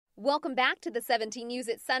Welcome back to the 17 News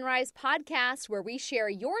at Sunrise podcast, where we share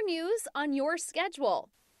your news on your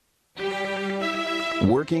schedule.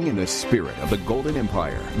 Working in the spirit of the Golden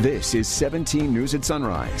Empire, this is 17 News at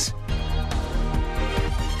Sunrise.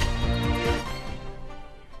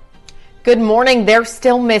 Good morning. They're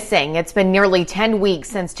still missing. It's been nearly 10 weeks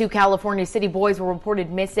since 2 California City boys were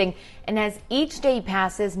reported missing, and as each day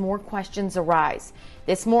passes, more questions arise.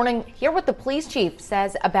 This morning, hear what the police chief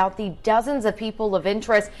says about the dozens of people of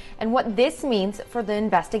interest and what this means for the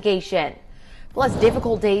investigation. Plus,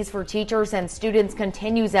 difficult days for teachers and students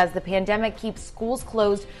continues as the pandemic keeps schools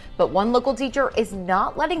closed, but one local teacher is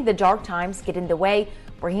not letting the dark times get in the way,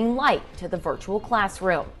 bringing light to the virtual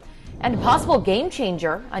classroom. And a possible game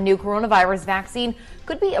changer, a new coronavirus vaccine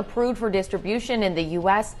could be approved for distribution in the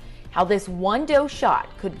U.S. How this one-dose shot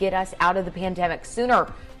could get us out of the pandemic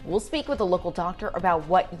sooner. We'll speak with a local doctor about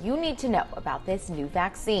what you need to know about this new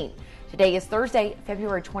vaccine. Today is Thursday,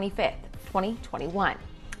 February 25th, 2021.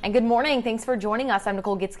 And good morning. Thanks for joining us. I'm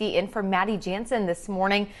Nicole Gitsky in for Maddie Jansen this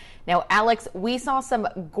morning. Now, Alex, we saw some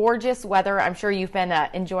gorgeous weather. I'm sure you've been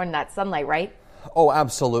enjoying that sunlight, right? Oh,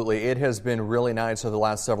 absolutely. It has been really nice over the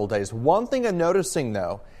last several days. One thing I'm noticing,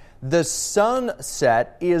 though, the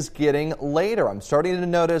sunset is getting later. I'm starting to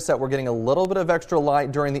notice that we're getting a little bit of extra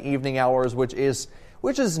light during the evening hours, which is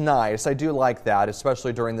nice. I do like that,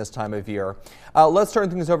 especially during this time of year. Let's turn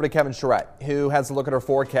things over to Kevin Charette, who has a look at our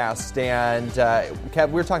forecast. And Kev,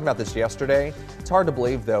 we were talking about this yesterday. It's hard to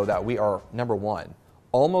believe, though, that we are, number one,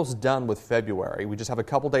 almost done with February. We just have a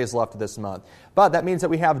couple days left of this month. But that means that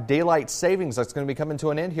we have daylight savings that's going to be coming to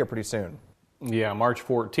an end here pretty soon. Yeah, March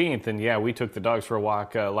 14th, and yeah, we took the dogs for a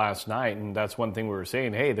walk last night, and that's one thing we were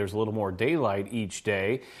saying, hey, there's a little more daylight each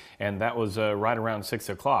day, and that was right around 6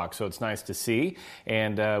 o'clock, so it's nice to see,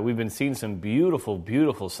 and we've been seeing some beautiful,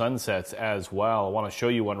 beautiful sunsets as well. I want to show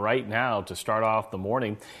you one right now to start off the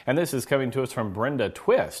morning, and this is coming to us from Brenda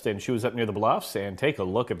Twist, and she was up near the bluffs, and take a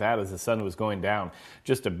look at that as the sun was going down.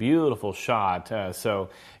 Just a beautiful shot,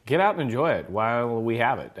 so get out and enjoy it while we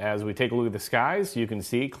have it. As we take a look at the skies, you can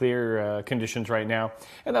see clear conditions right now,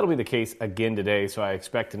 and that'll be the case again today, so I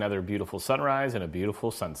expect another beautiful sunrise and a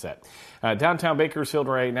beautiful sunset. Downtown Bakersfield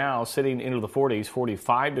right now sitting into the 40s,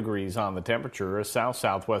 45 degrees on the temperature, a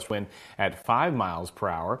south-southwest wind at 5 miles per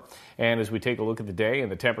hour. And as we take a look at the day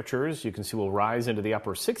and the temperatures, you can see we'll rise into the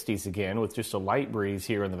upper 60s again with just a light breeze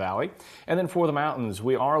here in the valley. And then for the mountains,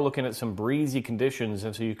 we are looking at some breezy conditions,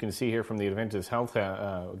 and so you can see here from the Adventist Health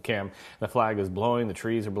Cam, the flag is blowing, the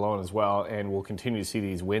trees are blowing as well, and we'll continue to see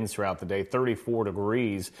these winds throughout the day. 34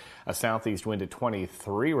 degrees, a southeast wind at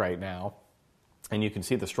 23 right now. And you can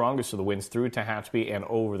see the strongest of the winds through Tehachapi and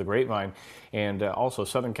over the Grapevine. And also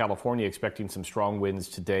Southern California expecting some strong winds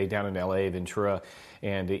today down in LA, Ventura,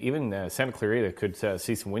 and even Santa Clarita could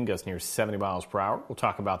see some wind gusts near 70 miles per hour. We'll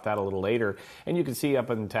talk about that a little later. And you can see up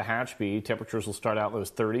in Tehachapi, temperatures will start out in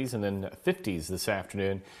those 30s and then 50s this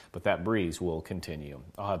afternoon, but that breeze will continue.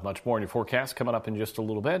 I'll have much more in your forecast coming up in just a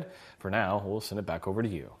little bit. For now, we'll send it back over to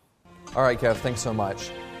you. All right, Kev, thanks so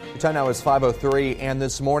much. The time now is 5:03, and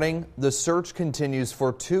this morning, the search continues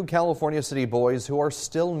for 2 California City boys who are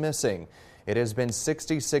still missing. It has been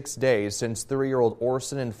 66 days since 3-year-old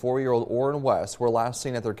Orson and 4-year-old Orrin West were last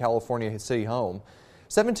seen at their California City home.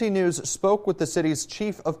 17 News spoke with the city's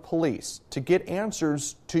chief of police to get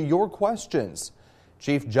answers to your questions.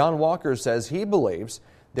 Chief John Walker says he believes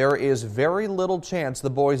there is very little chance the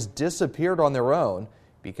boys disappeared on their own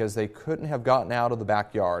because they couldn't have gotten out of the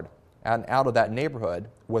backyard and out of that neighborhood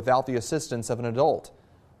without the assistance of an adult.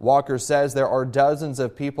 Walker says there are dozens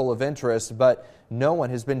of people of interest, but no one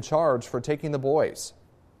has been charged for taking the boys.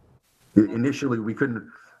 Initially, we couldn't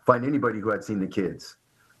find anybody who had seen the kids,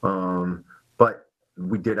 but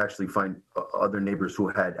we did actually find other neighbors who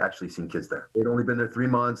had actually seen kids there. They'd only been there 3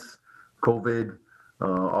 months, COVID,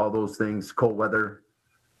 all those things, cold weather,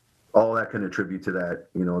 all that can attribute to that.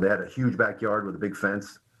 You know, they had a huge backyard with a big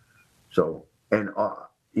fence. So, and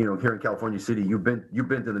you know, here in California City, you've been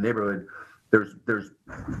to the neighborhood. There's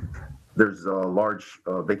large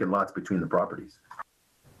vacant lots between the properties.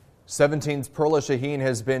 17's Perla Shaheen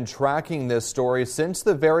has been tracking this story since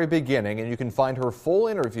the very beginning, and you can find her full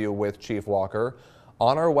interview with Chief Walker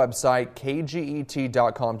on our website,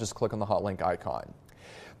 kget.com. Just click on the hot link icon.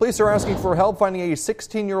 Police are asking for help finding a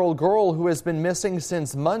 16-year-old girl who has been missing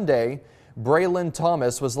since Monday. Braylon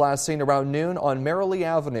Thomas was last seen around noon on Merrilee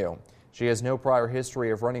Avenue. She has no prior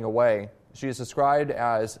history of running away. She is described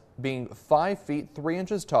as being 5 feet 3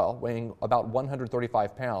 inches tall, weighing about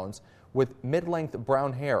 135 pounds, with mid-length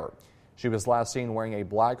brown hair. She was last seen wearing a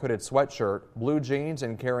black hooded sweatshirt, blue jeans,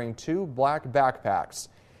 and carrying 2 black backpacks.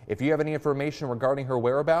 If you have any information regarding her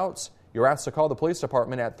whereabouts, You're asked to call the police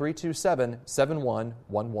department at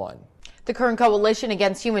 327-7111. The Kern Coalition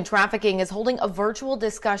Against Human Trafficking is holding a virtual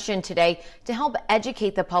discussion today to help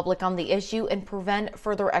educate the public on the issue and prevent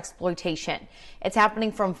further exploitation. It's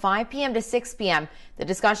happening from 5 p.m. to 6 p.m. The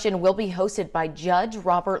discussion will be hosted by Judge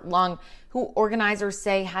Robert Lung, who organizers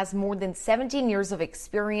say has more than 17 years of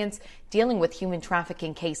experience dealing with human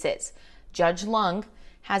trafficking cases. Judge Lung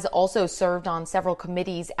has also served on several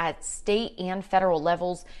committees at state and federal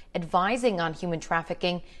levels advising on human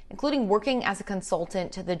trafficking, including working as a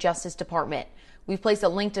consultant to the Justice Department. We've placed a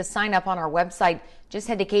link to sign up on our website. Just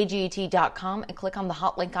head to kget.com and click on the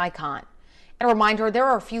hot link icon. And a reminder, there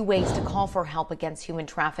are a few ways to call for help against human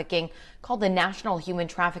trafficking. Call the National Human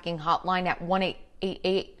Trafficking Hotline at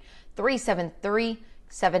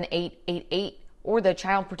 1-888-373-7888. or the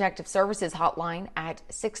Child Protective Services hotline at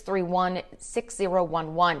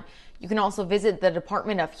 631-6011. You can also visit the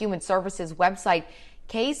Department of Human Services website,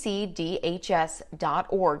 kcdhs.org,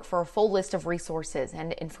 for a full list of resources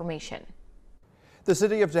and information. The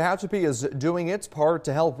city of Tehachapi is doing its part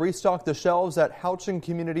to help restock the shelves at Houchin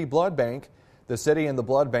Community Blood Bank. The city and the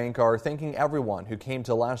blood bank are thanking everyone who came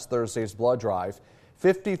to last Thursday's blood drive.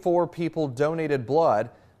 54 people donated blood,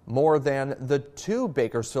 more than the 2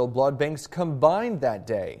 Bakersfield blood banks combined that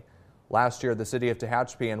day. Last year, the city of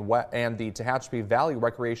Tehachapi and the Tehachapi Valley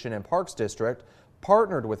Recreation and Parks District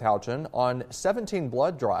partnered with Houchin on 17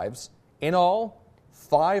 blood drives. In all,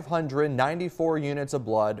 594 units of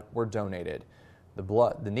blood were donated.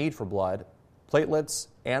 The need for blood, platelets,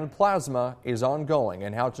 and plasma is ongoing,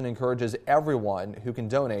 and Houchin encourages everyone who can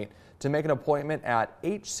donate to make an appointment at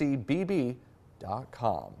hcbb.com.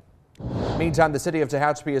 Meantime, the city of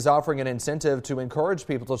Tehachapi is offering an incentive to encourage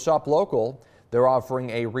people to shop local. They're offering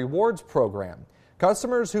a rewards program.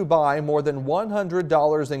 Customers who buy more than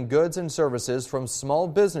 $100 in goods and services from small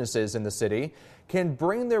businesses in the city can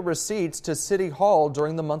bring their receipts to City Hall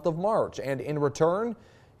during the month of March, and in return,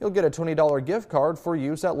 you'll get a $20 gift card for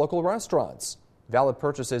use at local restaurants. Valid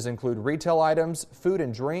purchases include retail items, food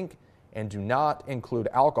and drink, and do not include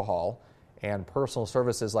alcohol, and personal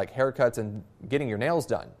services like haircuts and getting your nails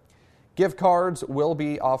done. Gift cards will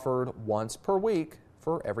be offered once per week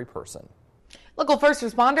for every person. Local first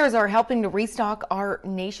responders are helping to restock our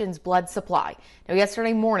nation's blood supply. Now,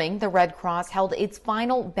 yesterday morning, the Red Cross held its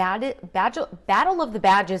final Battle of the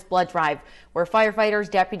Badges blood drive, where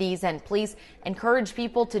firefighters, deputies, and police encourage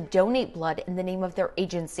people to donate blood in the name of their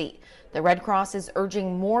agency. The Red Cross is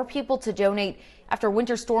urging more people to donate after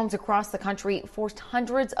winter storms across the country forced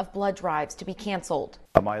hundreds of blood drives to be canceled.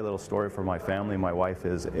 My little story for my family, my wife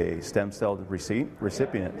is a stem cell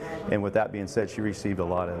recipient, and with that being said, she received a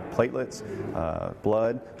lot of platelets,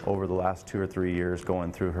 blood over the last 2 or 3 years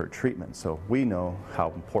going through her treatment. So we know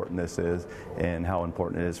how important this is and how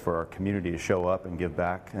important it is for our community to show up and give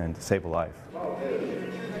back and to save a life.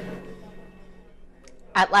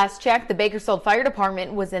 At last check, the Bakersfield Fire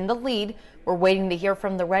Department was in the lead. We're waiting to hear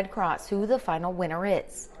from the Red Cross who the final winner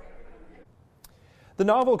is. The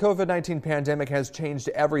novel COVID-19 pandemic has changed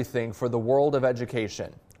everything for the world of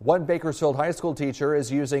education. One Bakersfield high school teacher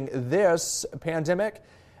is using this pandemic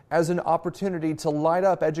as an opportunity to light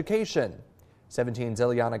up education. 17's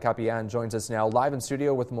Eliana Capian joins us now live in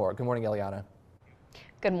studio with more. Good morning, Eliana.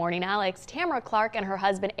 Good morning, Alex. Tamara Clark and her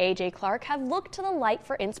husband, AJ Clark, have looked to the light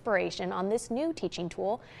for inspiration on this new teaching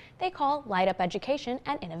tool they call Light Up Education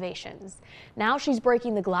and Innovations. Now she's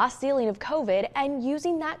breaking the glass ceiling of COVID and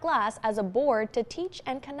using that glass as a board to teach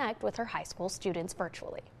and connect with her high school students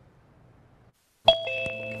virtually.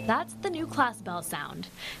 That's the new class bell sound.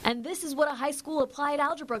 And this is what a high school applied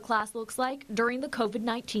algebra class looks like during the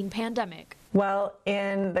COVID-19 pandemic. Well,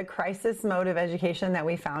 in the crisis mode of education that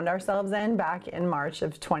we found ourselves in back in March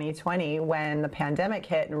of 2020, when the pandemic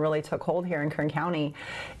hit and really took hold here in Kern County,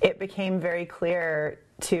 it became very clear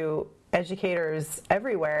to educators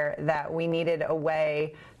everywhere that we needed a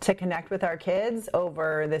way to connect with our kids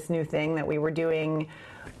over this new thing that we were doing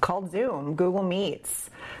called Zoom, Google Meets,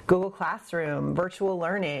 Google Classroom, virtual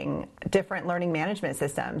learning, different learning management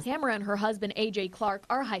systems. Tamara and her husband, AJ Clark,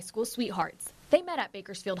 are high school sweethearts. They met at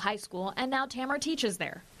Bakersfield High School, and now Tamara teaches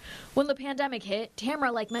there. When the pandemic hit, Tamara,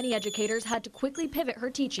 like many educators, had to quickly pivot her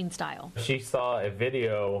teaching style. She saw a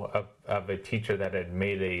video of a teacher that had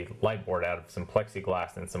made a light board out of some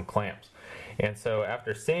plexiglass and some clamps. And so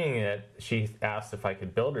after seeing it, she asked if I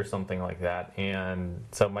could build her something like that. And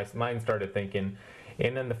so my mind started thinking,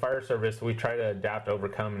 and in the fire service, we try to adapt,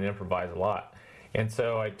 overcome, and improvise a lot. And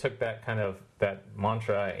so I took that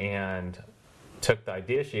mantra and took the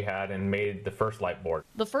idea she had and made the first light board.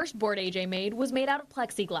 The first board AJ made was made out of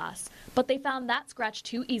plexiglass, but they found that scratched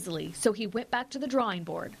too easily, so he went back to the drawing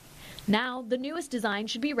board. Now, the newest design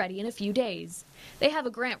should be ready in a few days. They have a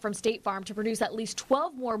grant from State Farm to produce at least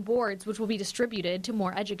 12 more boards, which will be distributed to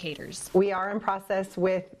more educators. We are in process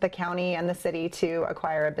with the county and the city to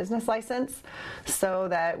acquire a business license so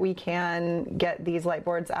that we can get these light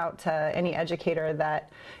boards out to any educator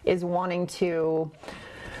that is wanting to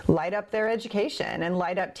light up their education and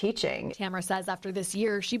light up teaching. Tamara says after this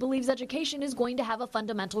year, she believes education is going to have a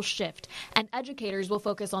fundamental shift, and educators will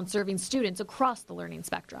focus on serving students across the learning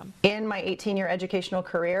spectrum. In my 18-year educational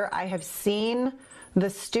career, I have seen the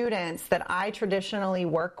students that I traditionally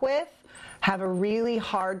work with have a really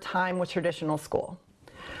hard time with traditional school.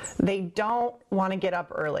 They don't want to get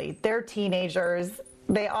up early. They're teenagers.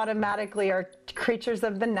 They automatically are creatures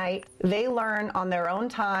of the night. They learn on their own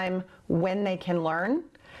time when they can learn.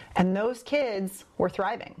 And those kids were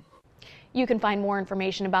thriving. You can find more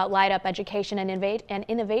information about Light Up Education and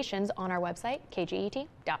Innovations on our website,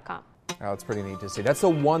 kget.com. Oh, it's pretty neat to see. That's the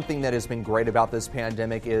one thing that has been great about this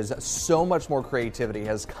pandemic is so much more creativity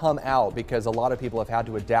has come out because a lot of people have had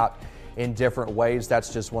to adapt in different ways.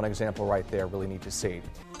 That's just one example right there. Really neat to see.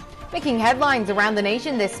 Making headlines around the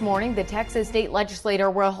nation this morning, the Texas state legislature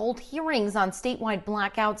will hold hearings on statewide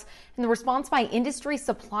blackouts and the response by industry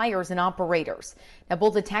suppliers and operators. Now,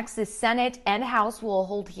 both the Texas Senate and House will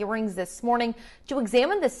hold hearings this morning to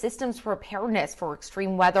examine the system's preparedness for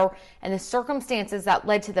extreme weather and the circumstances that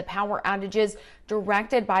led to the power outages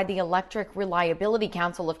directed by the Electric Reliability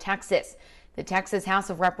Council of Texas. The Texas House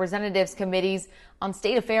of Representatives Committees on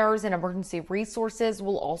State Affairs and Emergency Resources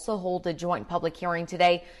will also hold a joint public hearing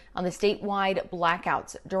today on the statewide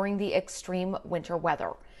blackouts during the extreme winter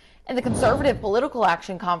weather. And the Conservative Political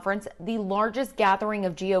Action Conference, the largest gathering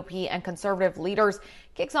of GOP and conservative leaders,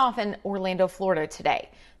 kicks off in Orlando, Florida today.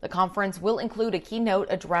 The conference will include a keynote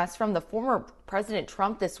address from the former President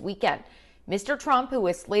Trump this weekend. Mr. Trump, who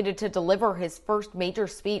is slated to deliver his first major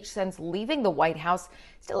speech since leaving the White House,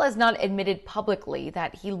 still has not admitted publicly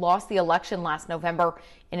that he lost the election last November.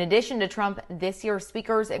 In addition to Trump, this year's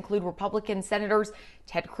speakers include Republican Senators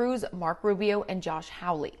Ted Cruz, Mark Rubio, and Josh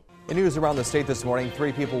Hawley. In news around the state this morning,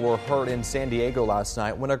 3 people were hurt in San Diego last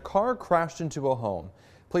night when a car crashed into a home.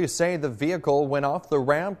 Police say the vehicle went off the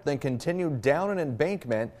ramp, then continued down an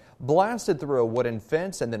embankment, blasted through a wooden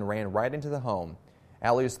fence, and then ran right into the home.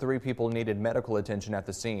 At least 3 people needed medical attention at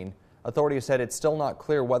the scene. Authorities said it's still not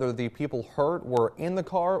clear whether the people hurt were in the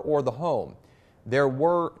car or the home. There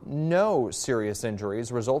were no serious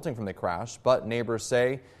injuries resulting from the crash, but neighbors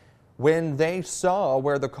say when they saw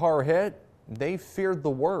where the car hit, they feared the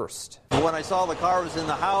worst. When I saw the car was in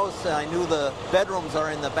the house and I knew the bedrooms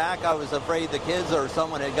are in the back, I was afraid the kids or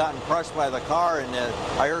someone had gotten crushed by the car, and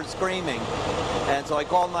I heard screaming. And so I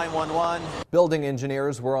called 911. Building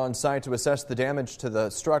engineers were on site to assess the damage to the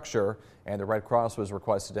structure, and the Red Cross was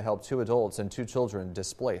requested to help 2 adults and 2 children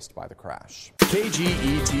displaced by the crash.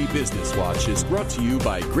 KGET Business Watch is brought to you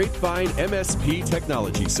by Grapevine MSP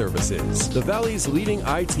Technology Services, the Valley's leading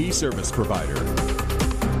IT service provider.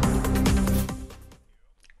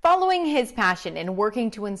 Following his passion in working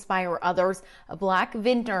to inspire others, a black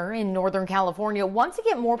vintner in Northern California wants to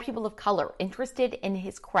get more people of color interested in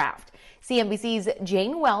his craft. CNBC's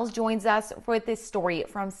Jane Wells joins us with this story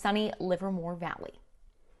from sunny Livermore Valley.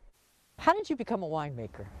 How did you become a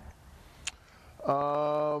winemaker?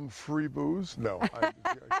 Free booze? No.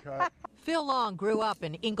 Phil Long grew up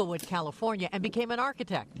in Inglewood, California, and became an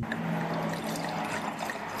architect.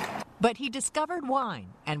 But he discovered wine,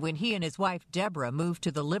 and when he and his wife Deborah moved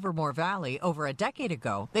to the Livermore Valley over a decade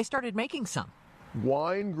ago, they started making some.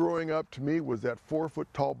 Wine growing up to me was that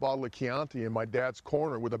 4-foot-tall bottle of Chianti in my dad's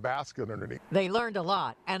corner with a basket underneath. They learned a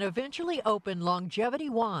lot and eventually opened Longevity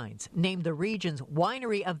Wines, named the region's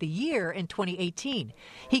Winery of the Year in 2018.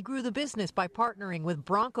 He grew the business by partnering with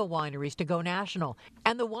Bronco wineries to go national,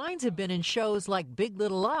 and the wines have been in shows like Big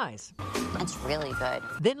Little Lies. That's really good.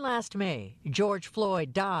 Then last May, George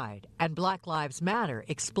Floyd died and Black Lives Matter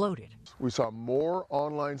exploded. We saw more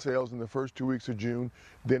online sales in the first 2 weeks of June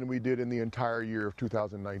than we did in the entire year of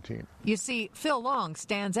 2019. You see, Phil Long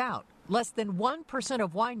stands out. Less than 1%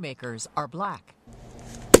 of winemakers are black.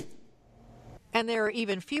 And there are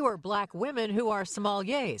even fewer black women who are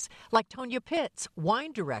sommeliers, like Tonya Pitts,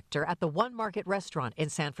 wine director at the One Market restaurant in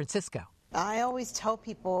San Francisco. I always tell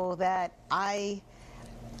people that I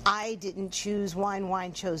didn't choose wine,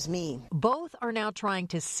 wine chose me. Both are now trying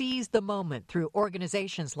to seize the moment through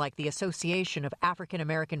organizations like the Association of African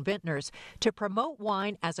American Vintners to promote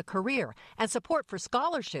wine as a career, and support for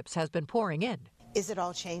scholarships has been pouring in. Is it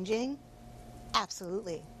all changing?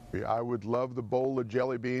 Absolutely. I would love the bowl of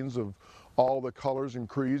jelly beans of all the colors and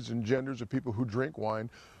creeds and genders of people who drink wine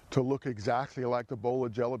to look exactly like the bowl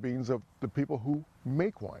of jelly beans of the people who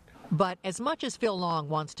make wine. But as much as Phil Long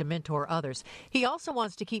wants to mentor others, he also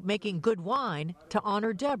wants to keep making good wine to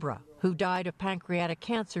honor Deborah, who died of pancreatic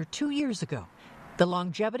cancer 2 years ago. The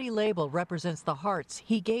longevity label represents the hearts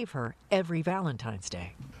he gave her every Valentine's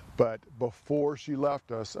Day. But before she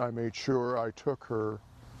left us, I made sure I took her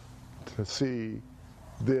to see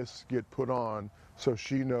this get put on, so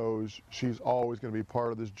she knows she's always going to be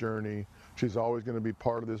part of this journey, she's always going to be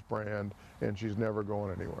part of this brand, and she's never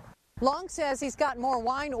going anywhere. Long says he's got more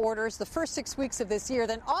wine orders the first 6 weeks of this year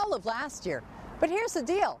than all of last year. But here's the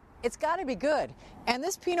deal. It's got to be good. And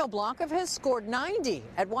this Pinot Blanc of his scored 90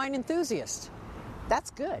 at Wine Enthusiast. That's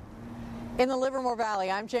good. In the Livermore Valley,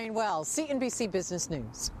 I'm Jane Wells, CNBC Business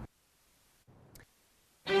News.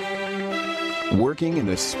 Working in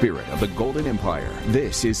the spirit of the Golden Empire,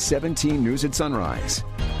 this is 17 News at Sunrise.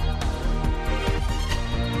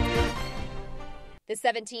 The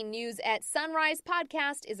 17 News at Sunrise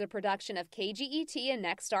podcast is a production of KGET and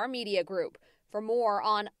Nexstar Media Group. For more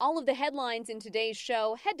on all of the headlines in today's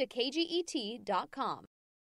show, head to kget.com.